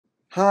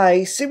Hi,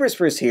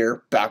 Cyberspruce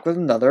here, back with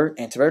another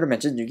Antimatter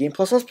Dimensions New Game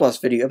Plus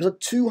video,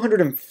 episode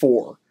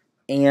 204.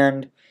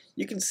 And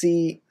you can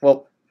see,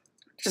 well,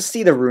 just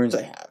see the runes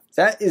I have.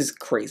 That is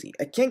crazy.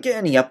 I can't get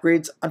any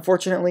upgrades,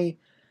 unfortunately.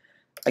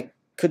 I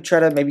could try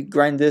to maybe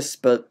grind this,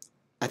 but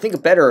I think a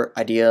better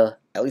idea,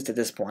 at least at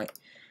this point,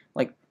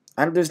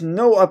 there's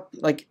no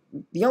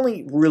the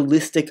only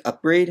realistic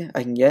upgrade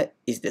I can get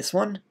is this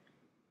one.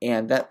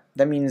 And that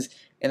means,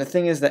 and the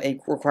thing is that it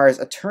requires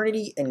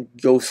Eternity and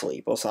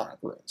Ghostly Bosonic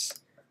runes.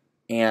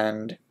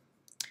 And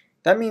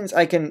that means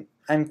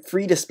I'm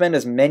free to spend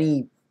as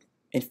many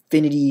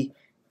Infinity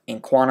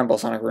and Quantum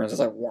Bosonic runes as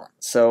I want.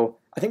 So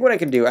I think what I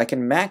can do, I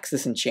can max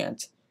this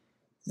enchant.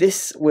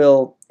 This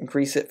will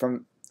increase it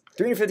from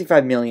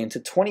 355 million to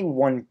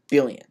 21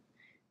 billion.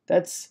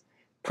 That's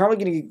probably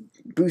going to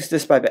boost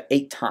this by about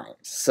 8 times.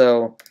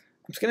 So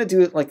I'm just going to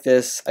do it like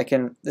this.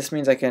 This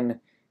means I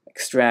can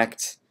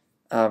extract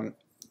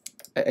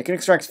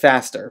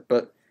faster,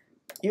 but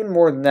even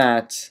more than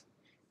that,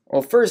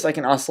 well, first I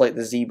can oscillate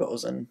the Z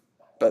boson,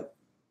 but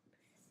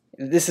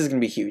this is going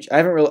to be huge.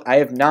 I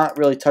have not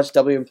really touched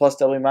W plus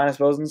W minus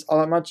bosons all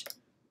that much.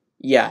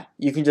 Yeah,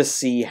 you can just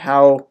see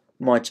how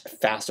much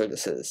faster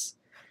this is.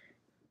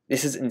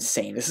 This is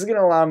insane. This is going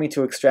to allow me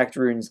to extract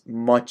runes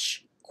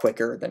much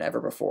quicker than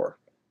ever before.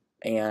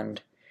 And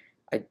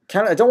I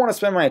don't want to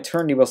spend my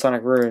Eternity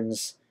Bosonic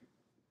runes,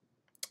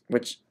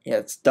 which, yeah,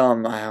 it's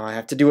dumb. I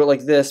have to do it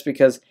like this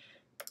because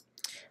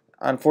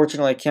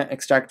unfortunately I can't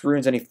extract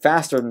runes any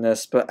faster than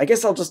this, but I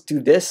guess I'll just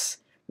do this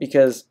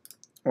because,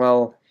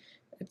 well,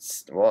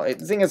 the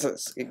thing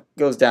is it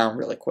goes down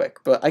really quick,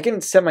 but I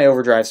can set my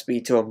overdrive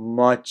speed to a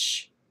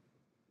much,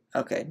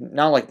 okay,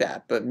 not like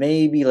that, but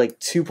maybe like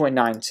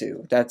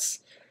 2.92.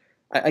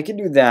 I can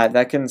do that.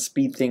 That can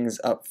speed things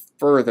up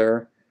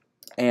further,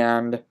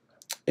 and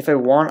if I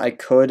want, I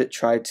could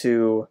try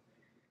to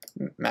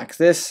max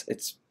this.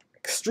 It's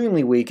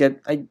extremely weak.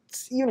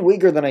 It's even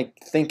weaker than I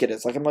think it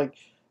is. I'm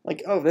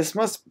like, oh, this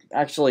must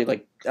actually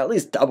at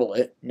least double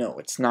it. No,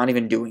 it's not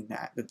even doing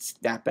that. It's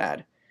that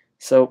bad.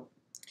 So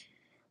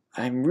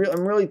I'm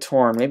really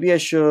torn. Maybe I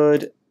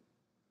should.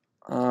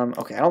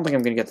 Okay, I don't think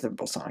I'm gonna get the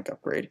Bosonic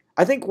upgrade.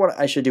 I think what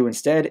I should do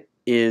instead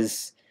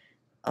is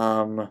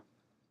let's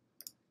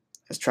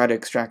try to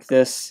extract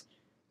this.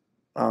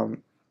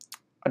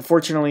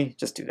 Unfortunately,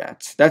 just do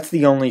that. That's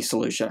the only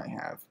solution I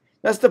have.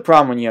 That's the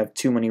problem when you have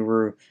too much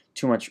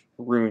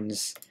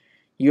runes.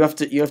 You have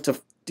to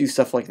do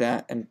stuff like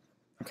that. And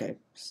okay,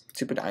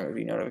 stupid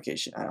iMovie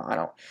notification. I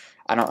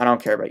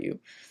don't care about you.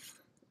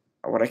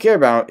 What I care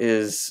about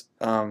is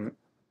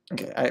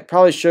okay. I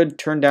probably should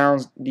turn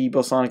down the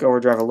Bosonic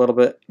overdrive a little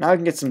bit. Now I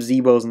can get some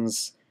Z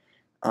bosons.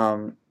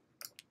 I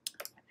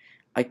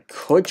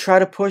could try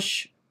to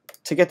push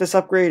to get this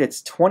upgrade.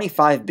 It's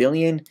 25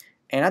 billion,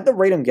 and at the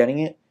rate I'm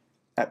getting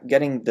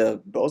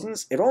the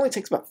bosons, it only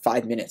takes about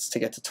 5 minutes to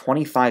get to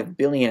 25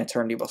 billion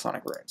Eternity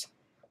Bosonic runes.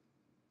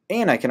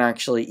 And I can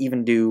actually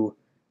even do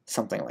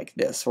something like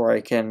this, where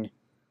I can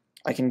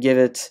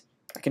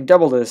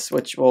double this,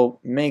 which will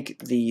make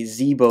the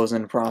Z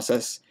boson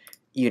process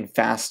even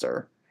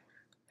faster.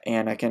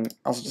 And I can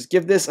also just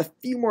give this a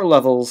few more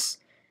levels,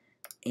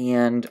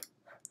 and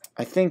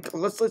I think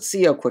let's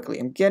see how quickly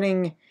I'm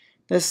getting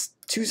this.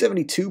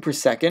 272 per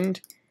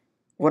second.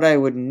 What I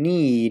would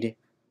need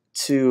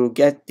to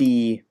get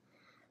the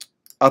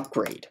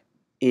upgrade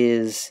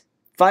is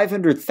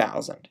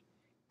 500,000.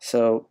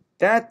 So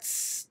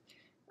that's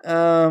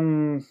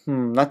about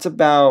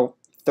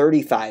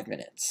 35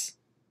 minutes,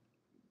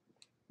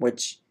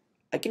 which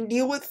I can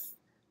deal with.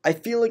 I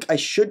feel like I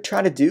should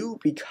try to do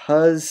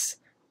because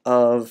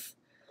of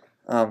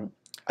I'm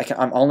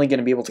only going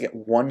to be able to get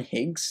 1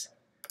 Higgs.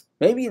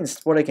 Maybe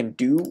what I can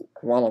do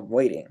while I'm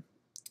waiting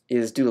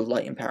is do the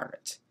light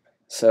empowerment.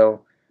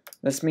 So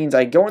this means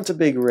I go into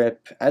Big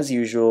Rip as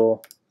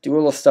usual, do a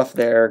little stuff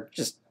there.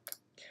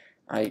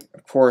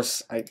 Of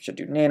course I should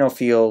do Nano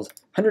Field,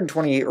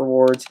 128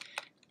 rewards.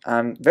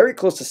 I'm very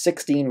close to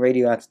 16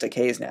 radioactive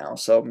decays now,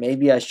 so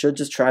maybe I should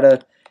just try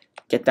to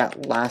get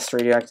that last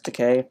radioactive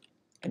decay,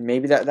 and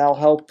maybe that'll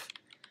help.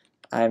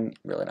 I'm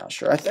really not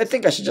sure. I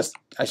think I should just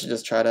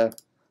try to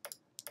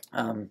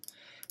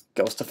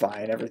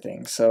ghostify and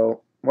everything.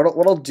 So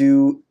what I'll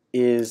do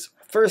is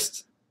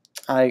first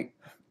I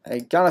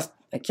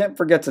can't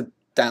forget to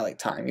dilate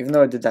time, even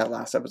though I did that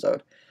last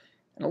episode.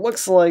 And it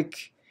looks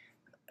like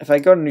if I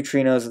go to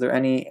neutrinos,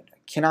 I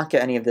cannot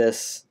get any of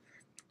this.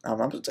 I'm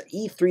up to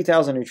e500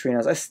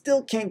 neutrinos. I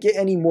still can't get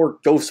any more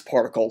ghost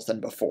particles than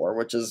before,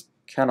 which is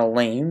kind of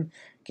lame,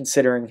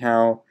 considering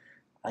how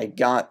I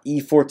got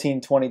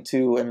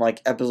E1422 in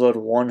episode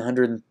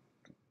 100,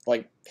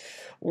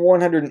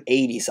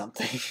 180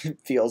 something. It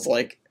feels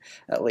like,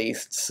 at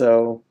least.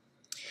 So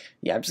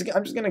yeah, I'm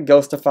just gonna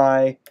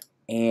ghostify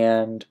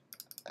and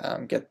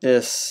get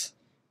this,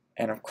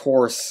 and of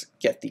course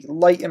get the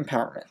light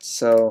empowerment.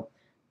 So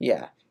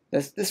yeah,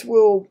 this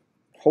will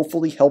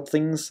hopefully help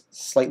things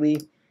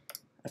slightly.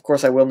 Of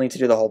course, I will need to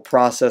do the whole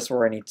process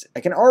where I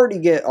can already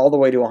get all the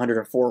way to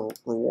 104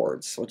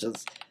 rewards, which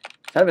is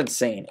kind of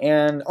insane.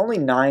 And only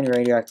 9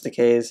 radioactive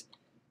decays.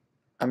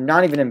 I'm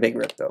not even in big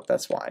rip though,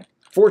 that's why.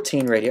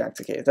 14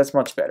 radioactive decay, that's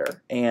much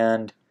better.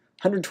 And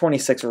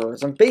 126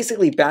 reverse. I'm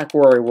basically back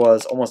where I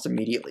was almost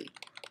immediately.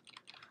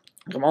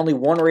 I'm only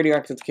 1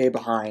 radioactive decay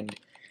behind,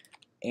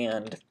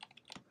 and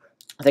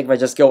I think if I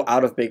just go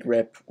out of big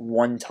rip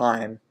 1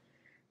 time,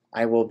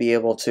 I will be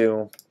able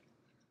to,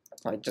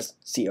 like, just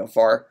see how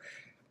far.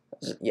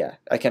 Yeah,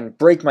 I can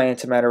break my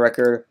antimatter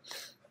record.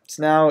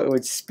 So now it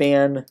would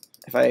span,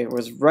 if I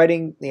was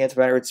writing the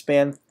antimatter, it would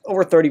span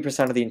over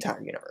 30% of the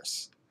entire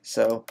universe.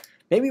 So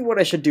maybe what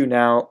I should do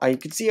now, I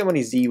can see how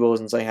many Z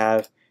bosons I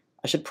have.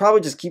 I should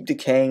probably just keep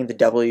decaying the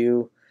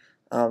W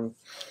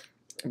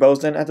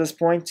boson at this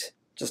point,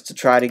 just to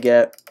try to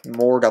get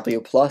more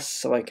W+,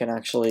 so I can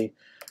actually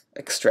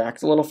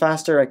extract a little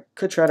faster. I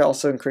could try to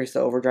also increase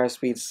the overdrive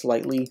speed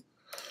slightly.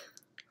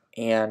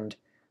 And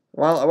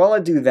while I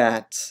do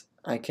that,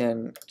 I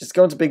can just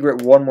go into big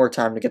rip 1 more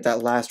time to get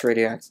that last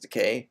radioactive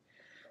decay.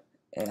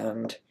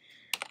 And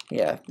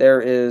yeah, there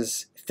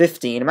is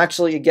 15. I'm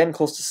actually again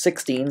close to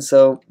 16,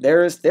 so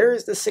there's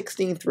the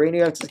 16th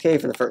radioactive decay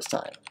for the first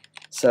time.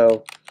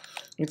 So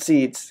you can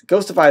see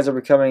Ghost of Eyes are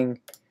becoming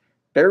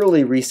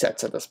barely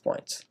resets at this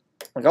point.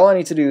 Like, all I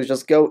need to do is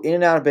just go in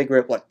and out of big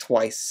rip like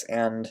twice,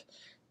 and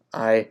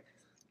I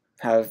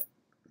have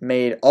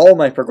made all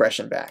my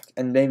progression back,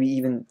 and maybe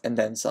even and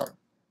then some.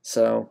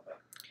 So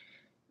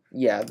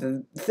yeah,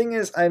 the thing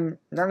is, I'm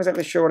not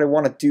exactly sure what I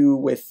want to do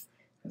with.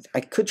 I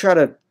could try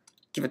to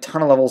give a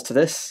ton of levels to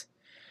this,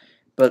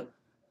 but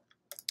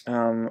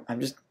I'm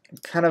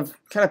kind of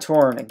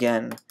torn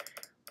again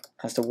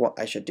as to what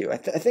I should do. I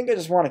think I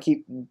just want to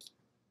keep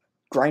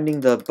grinding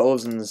the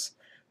bosons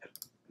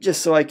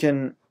just so I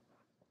can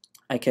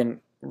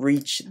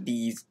reach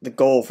the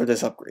goal for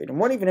this upgrade. And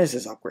what even is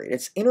this upgrade?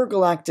 It's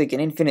intergalactic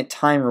and infinite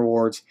time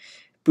rewards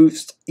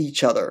boost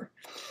each other.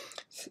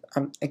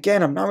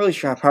 Again, I'm not really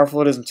sure how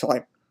powerful it is until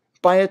I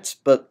buy it,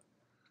 but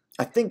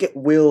I think it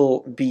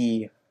will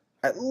be,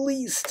 at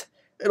least,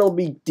 it'll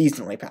be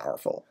decently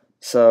powerful.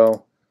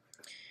 So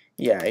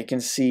yeah, you can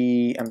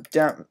see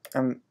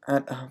I'm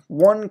at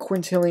 1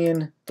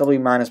 quintillion W-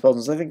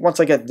 bosons. I think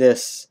once I get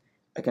this,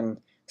 I can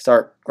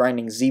start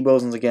grinding Z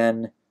bosons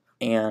again,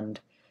 and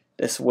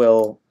this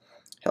will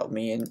help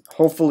me. And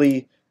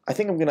hopefully, I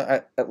think I'm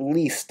gonna at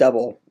least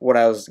double what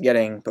I was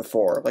getting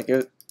before. Like,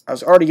 I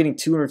was already getting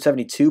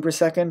 272 per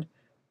second,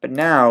 but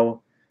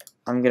now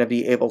I'm gonna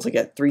be able to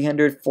get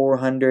 300,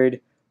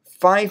 400,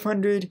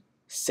 500,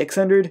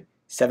 600,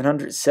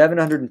 700,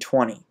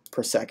 720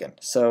 per second.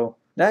 So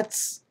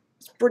that's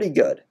pretty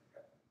good.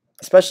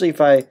 Especially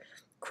if I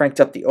cranked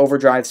up the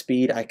overdrive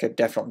speed, I could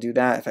definitely do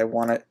that if I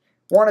want it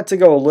to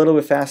go a little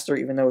bit faster,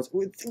 even though it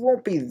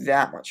won't be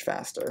that much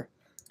faster.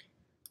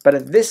 But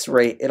at this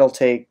rate, it'll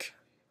take,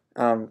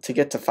 to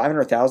get to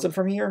 500,000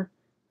 from here,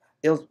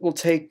 it will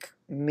take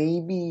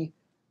maybe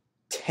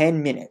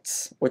 10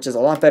 minutes, which is a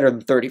lot better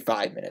than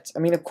 35 minutes. I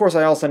mean, of course,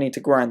 I also need to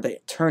grind the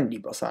Eternity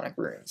Bosonic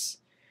runes.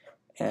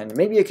 And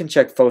maybe I can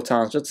check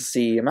photons just to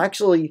see. I'm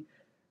actually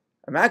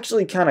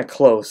kind of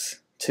close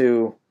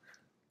to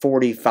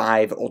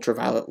 45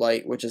 ultraviolet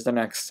light, which is the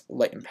next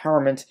light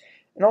empowerment.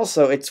 And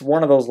also, it's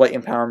one of those light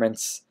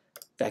empowerments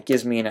that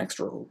gives me an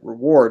extra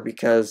reward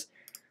because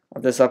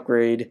of this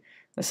upgrade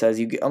that says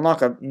you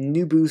unlock a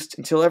new boost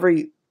until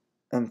every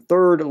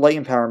 3rd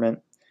light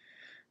empowerment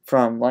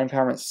from light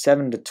empowerment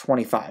 7 to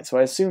 25. So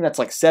I assume that's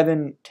like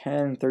 7,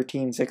 10,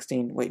 13,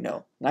 16, wait,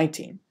 no,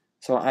 19.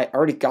 So I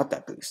already got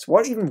that boost.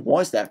 What even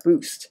was that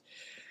boost?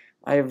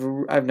 I have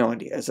no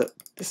idea. Is it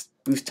this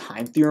boost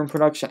time theorem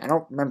production? I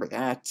don't remember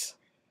that.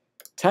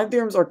 Time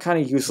theorems are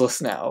kind of useless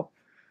now.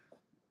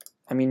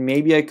 I mean,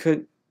 maybe I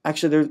could,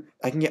 actually,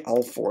 I can get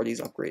all 4 of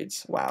these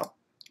upgrades. Wow.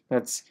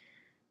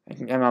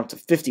 I'm up to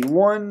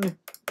 51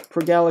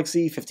 per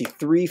galaxy,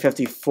 53,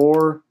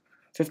 54,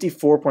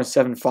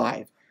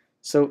 54.75.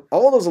 So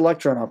all those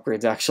electron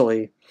upgrades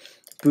actually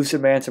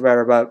boosted my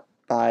antimatter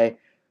by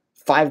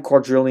 5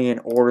 quadrillion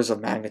orders of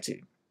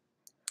magnitude,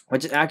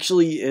 which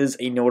actually is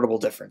a notable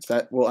difference.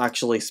 That will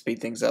actually speed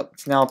things up.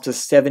 It's now up to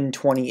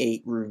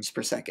 728 runes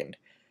per second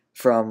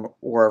from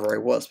wherever I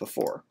was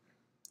before.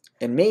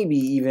 And maybe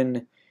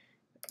even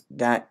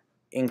that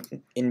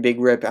in Big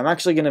Rip, I'm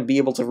actually going to be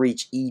able to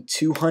reach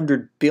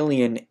e200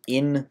 billion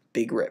in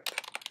Big Rip,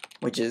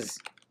 which is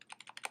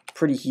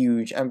pretty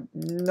huge.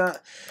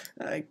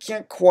 I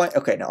can't quite.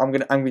 Okay, no, I'm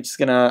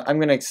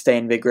gonna stay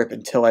in Big Rip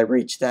until I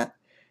reach that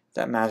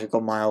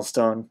magical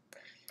milestone.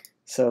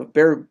 So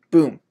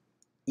boom,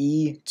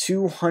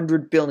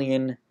 e200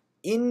 billion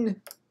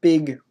in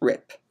Big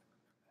Rip,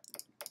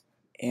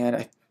 and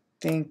I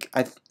think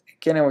I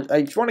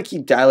just want to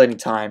keep dilating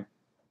time.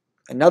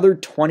 Another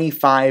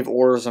 25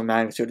 orders of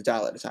magnitude of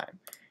dilate time.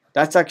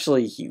 That's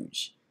actually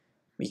huge,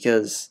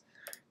 because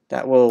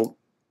that will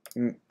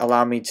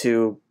allow me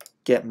to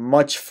get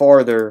much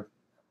farther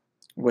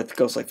with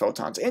ghost-like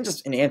photons, and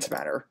just in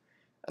antimatter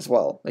as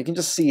well. You can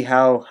just see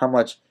how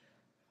much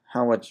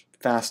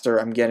faster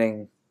I'm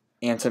getting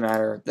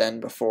antimatter than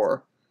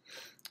before.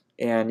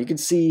 And you can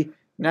see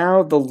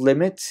now the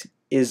limit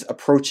is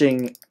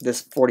approaching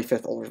this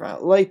 45th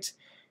ultraviolet light.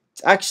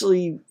 It's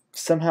actually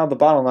somehow the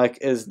bottleneck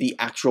is the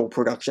actual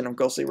production of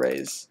ghostly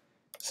rays.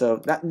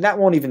 So that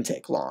won't even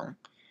take long.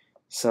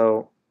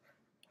 So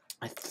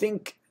I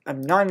think,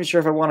 I'm not even sure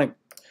if I want to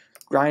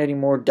grind any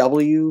more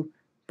W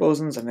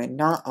bosons. I mean,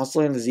 not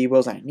oscillating the Z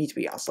boson. I need to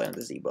be oscillating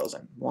the Z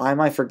boson. Why am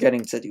I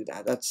forgetting to do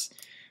that? That's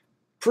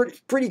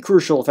pretty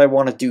crucial if I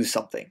want to do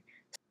something.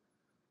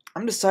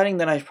 I'm deciding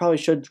that I probably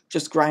should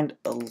just grind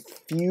a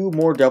few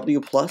more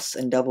W plus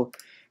and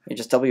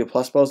just W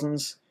plus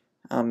bosons.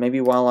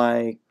 Maybe while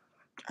I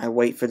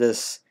wait for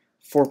this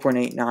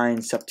 4.89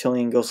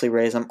 septillion ghostly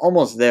rays. I'm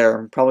almost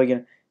there. It's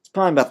probably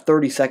about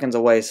 30 seconds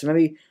away. So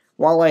maybe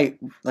while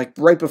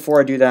right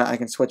before I do that, I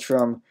can switch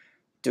from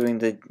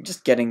doing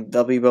just getting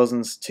W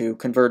bosons to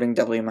converting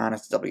W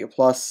minus to W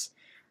plus,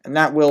 and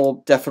that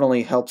will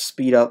definitely help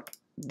speed up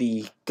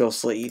the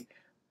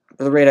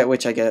rate at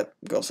which I get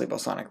ghostly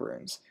bosonic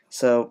runes.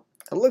 So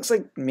it looks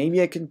like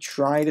maybe I can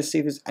try to see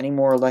if there's any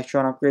more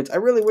electron upgrades. I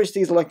really wish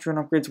these electron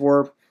upgrades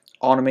were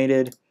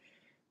automated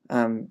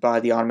by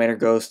the automator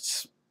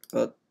ghosts,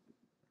 but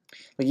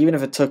even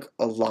if it took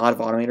a lot of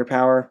automator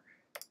power,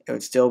 it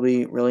would still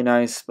be really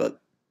nice,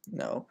 but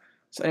no.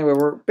 So anyway,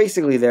 we're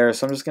basically there,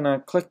 so I'm just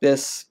gonna click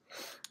this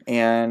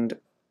and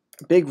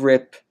big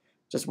rip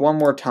just one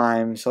more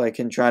time so I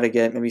can try to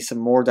get maybe some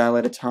more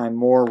dilated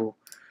time,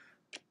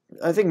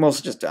 I think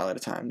mostly just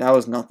dilated time. That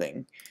was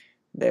nothing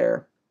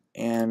there.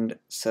 And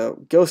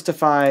so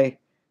ghostify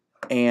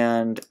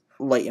and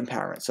light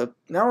empowerment. So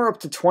now we're up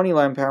to 20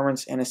 light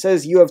empowerments, and it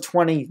says you have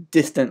 20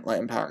 distant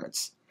light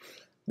empowerments.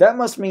 That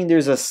must mean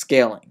there's a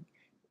scaling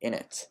in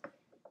it.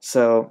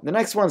 So the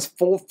next one's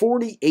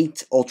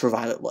 48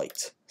 ultraviolet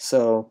light.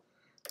 So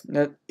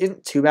that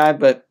isn't too bad,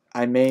 but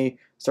I may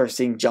start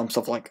seeing jumps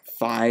of like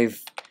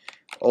 5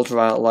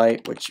 ultraviolet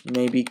light, which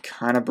may be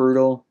kind of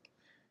brutal.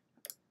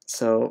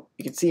 So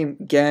you can see him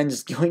again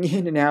just going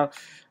in and out.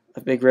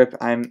 A big rip.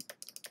 I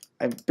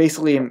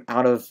basically am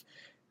out of.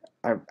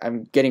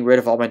 I'm getting rid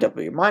of all my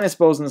W minus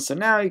bosons, so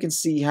now you can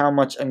see how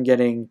much I'm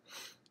getting.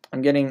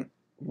 I'm getting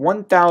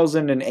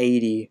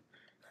 1,080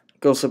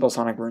 ghostly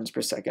bosonic runes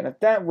per second. At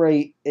that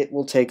rate, it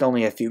will take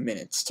only a few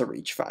minutes to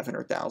reach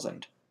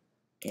 500,000.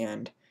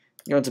 And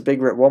go into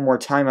big rip one more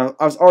time. I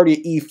was already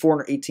at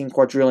e418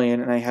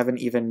 Quadrillion, and I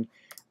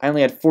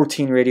only had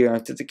 14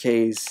 radioactive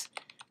decays.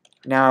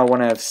 Now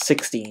when I have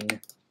 16,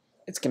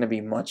 it's going to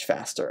be much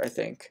faster, I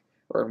think.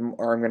 Or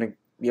I'm going to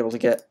be able to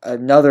get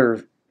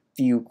another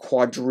few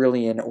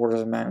quadrillion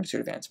orders of magnitude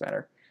of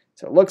antimatter.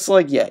 So it looks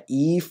like, yeah,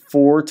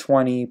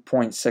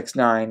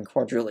 E420.69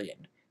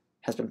 quadrillion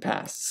has been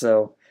passed.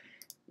 So,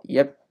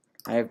 yep,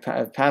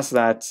 I've passed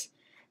that.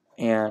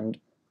 And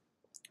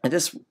at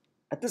this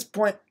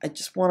point, I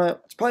just want to,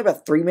 it's probably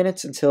about 3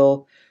 minutes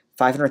until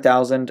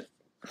 500,000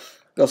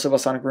 ghostly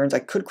bosonic runes. I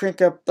could crank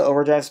up the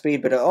overdrive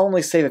speed, but it'll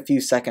only save a few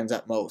seconds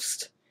at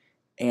most.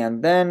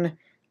 And then,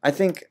 I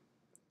think,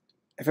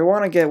 if I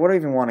want to get, what do I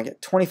even want to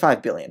get?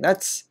 25 billion.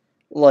 That's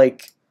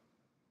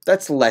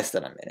less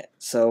than a minute.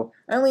 So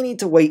I only need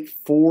to wait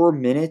 4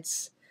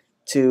 minutes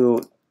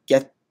to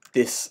get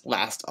this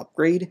last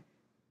upgrade.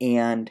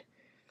 And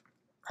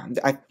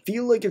I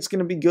feel like it's going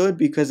to be good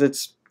because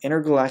it's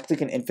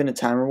intergalactic and infinite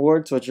time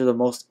rewards, which are the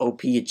most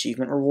OP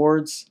achievement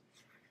rewards.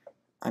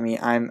 I mean,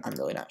 I'm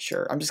really not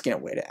sure. I'm just going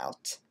to wait it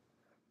out.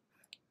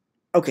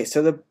 Okay,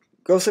 so the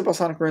ghostly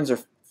bosonic runes are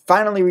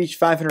finally reached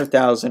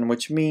 500,000,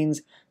 which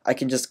means I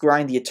can just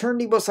grind the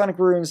Eternity bosonic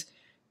runes.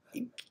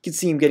 You can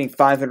see I'm getting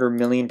 500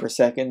 million per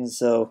second,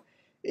 so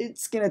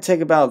it's going to take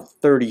about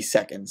 30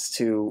 seconds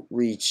to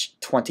reach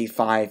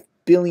 25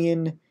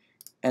 billion,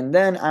 and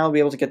then I'll be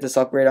able to get this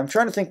upgrade. I'm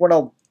trying to think what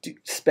I'll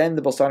spend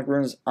the bosonic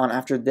runes on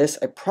after this.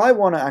 I probably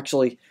want to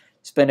actually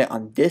spend it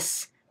on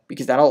this,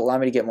 because that'll allow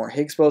me to get more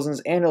Higgs bosons,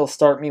 and it'll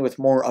start me with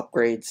more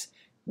upgrades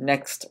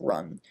next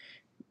run,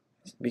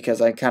 because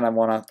I kind of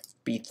want to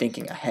be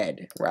thinking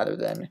ahead rather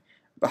than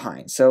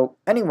behind. So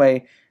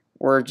anyway,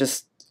 we're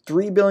just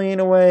 3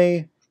 billion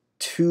away,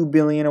 2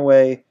 billion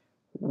away,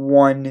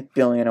 1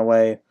 billion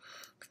away.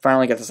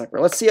 Finally get this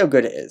upgrade. Let's see how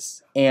good it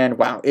is. And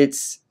wow,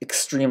 it's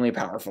extremely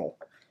powerful.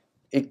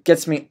 It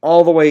gets me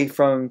all the way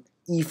from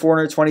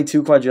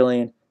E422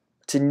 Quadrillion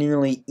to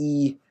nearly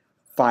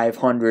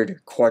E500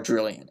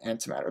 Quadrillion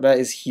antimatter. That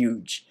is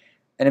huge.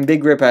 And in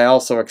Big Rip, I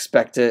also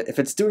expect it. If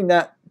it's doing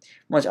that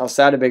much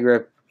outside of Big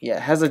Rip, yeah,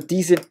 it has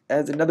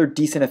another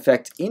decent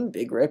effect in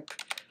Big Rip.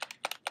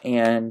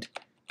 And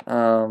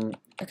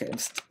okay,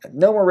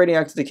 no more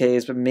radioactive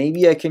decays, but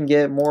maybe I can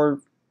get more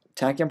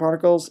tachyon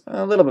particles,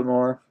 a little bit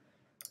more.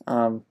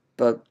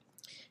 But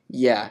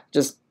yeah,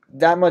 just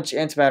that much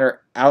antimatter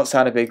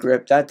outside of Big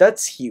Rip,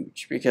 that's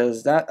huge,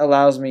 because that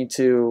allows me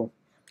to,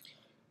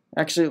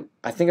 actually,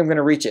 I think I'm going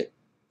to reach it.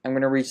 I'm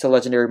going to reach the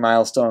legendary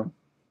milestone,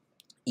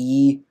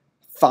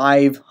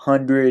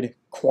 E500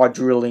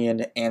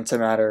 Quadrillion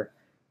antimatter.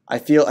 I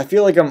feel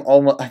like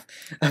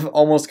I've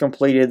almost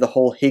completed the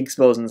whole Higgs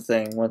boson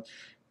thing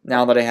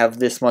now that I have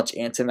this much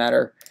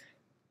antimatter.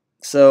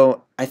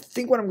 So I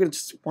think what I'm going to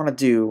just want to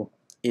do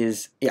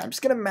is, yeah, I'm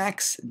just going to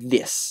max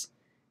this,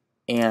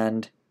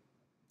 and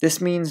this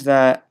means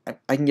that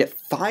I can get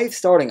 5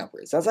 starting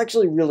upgrades. That's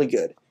actually really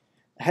good.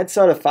 A head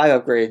start of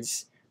 5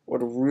 upgrades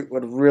would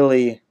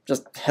really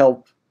just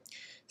help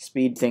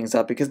speed things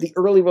up, because the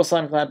early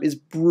bosonic lab is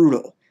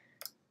brutal.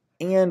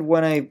 And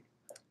when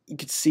you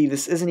can see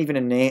this isn't even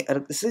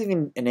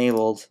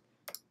enabled,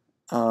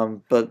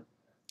 but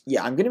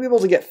yeah, I'm gonna be able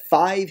to get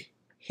 5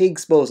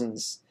 Higgs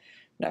bosons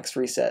next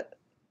reset.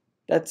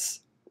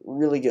 That's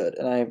really good,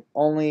 and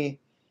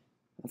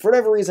for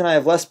whatever reason, I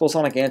have less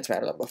bosonic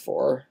antimatter than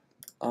before.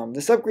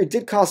 This upgrade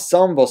did cost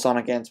some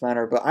bosonic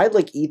antimatter, but I had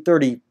like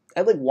E30. I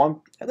had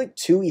like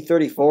 2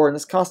 E34, and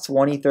this costs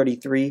 1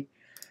 E33.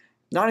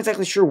 Not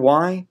exactly sure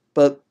why,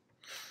 but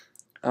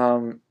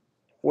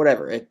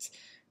whatever.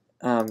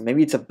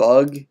 Maybe it's a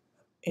bug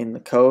in the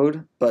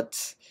code,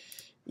 but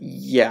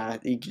yeah,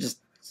 you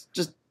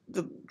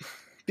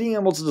being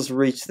able to just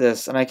reach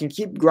this, and I can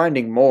keep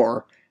grinding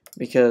more,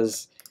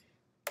 because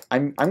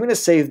I'm gonna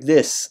save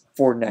this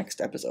for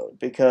next episode,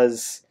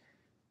 because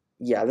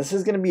yeah, this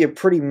is gonna be a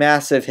pretty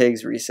massive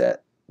Higgs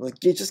reset. Like,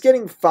 just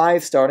getting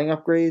 5 starting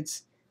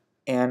upgrades,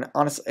 and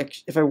honestly,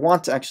 if I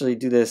want to actually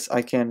do this,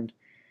 I can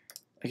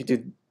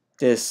do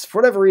this. For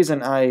whatever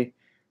reason,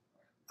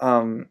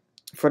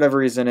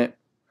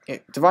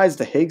 it divides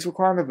the Higgs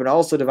requirement, but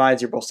also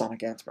divides your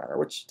bosonic antimatter,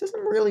 which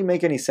doesn't really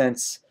make any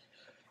sense.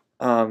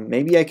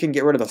 Maybe I can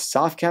get rid of the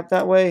soft cap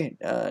that way.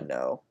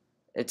 No,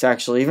 it's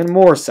actually even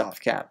more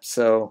soft cap.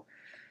 So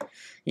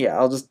yeah,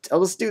 I'll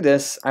just do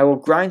this. I will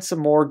grind some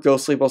more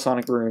ghostly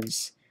bosonic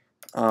runes,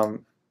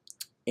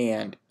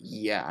 and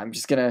yeah, I'm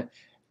just gonna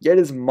get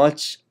as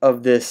much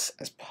of this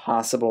as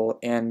possible,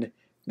 and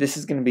this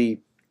is gonna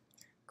be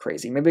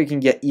crazy. Maybe I can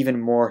get even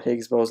more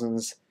Higgs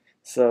bosons.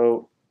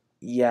 So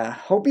yeah,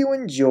 hope you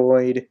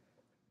enjoyed.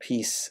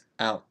 Peace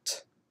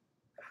out.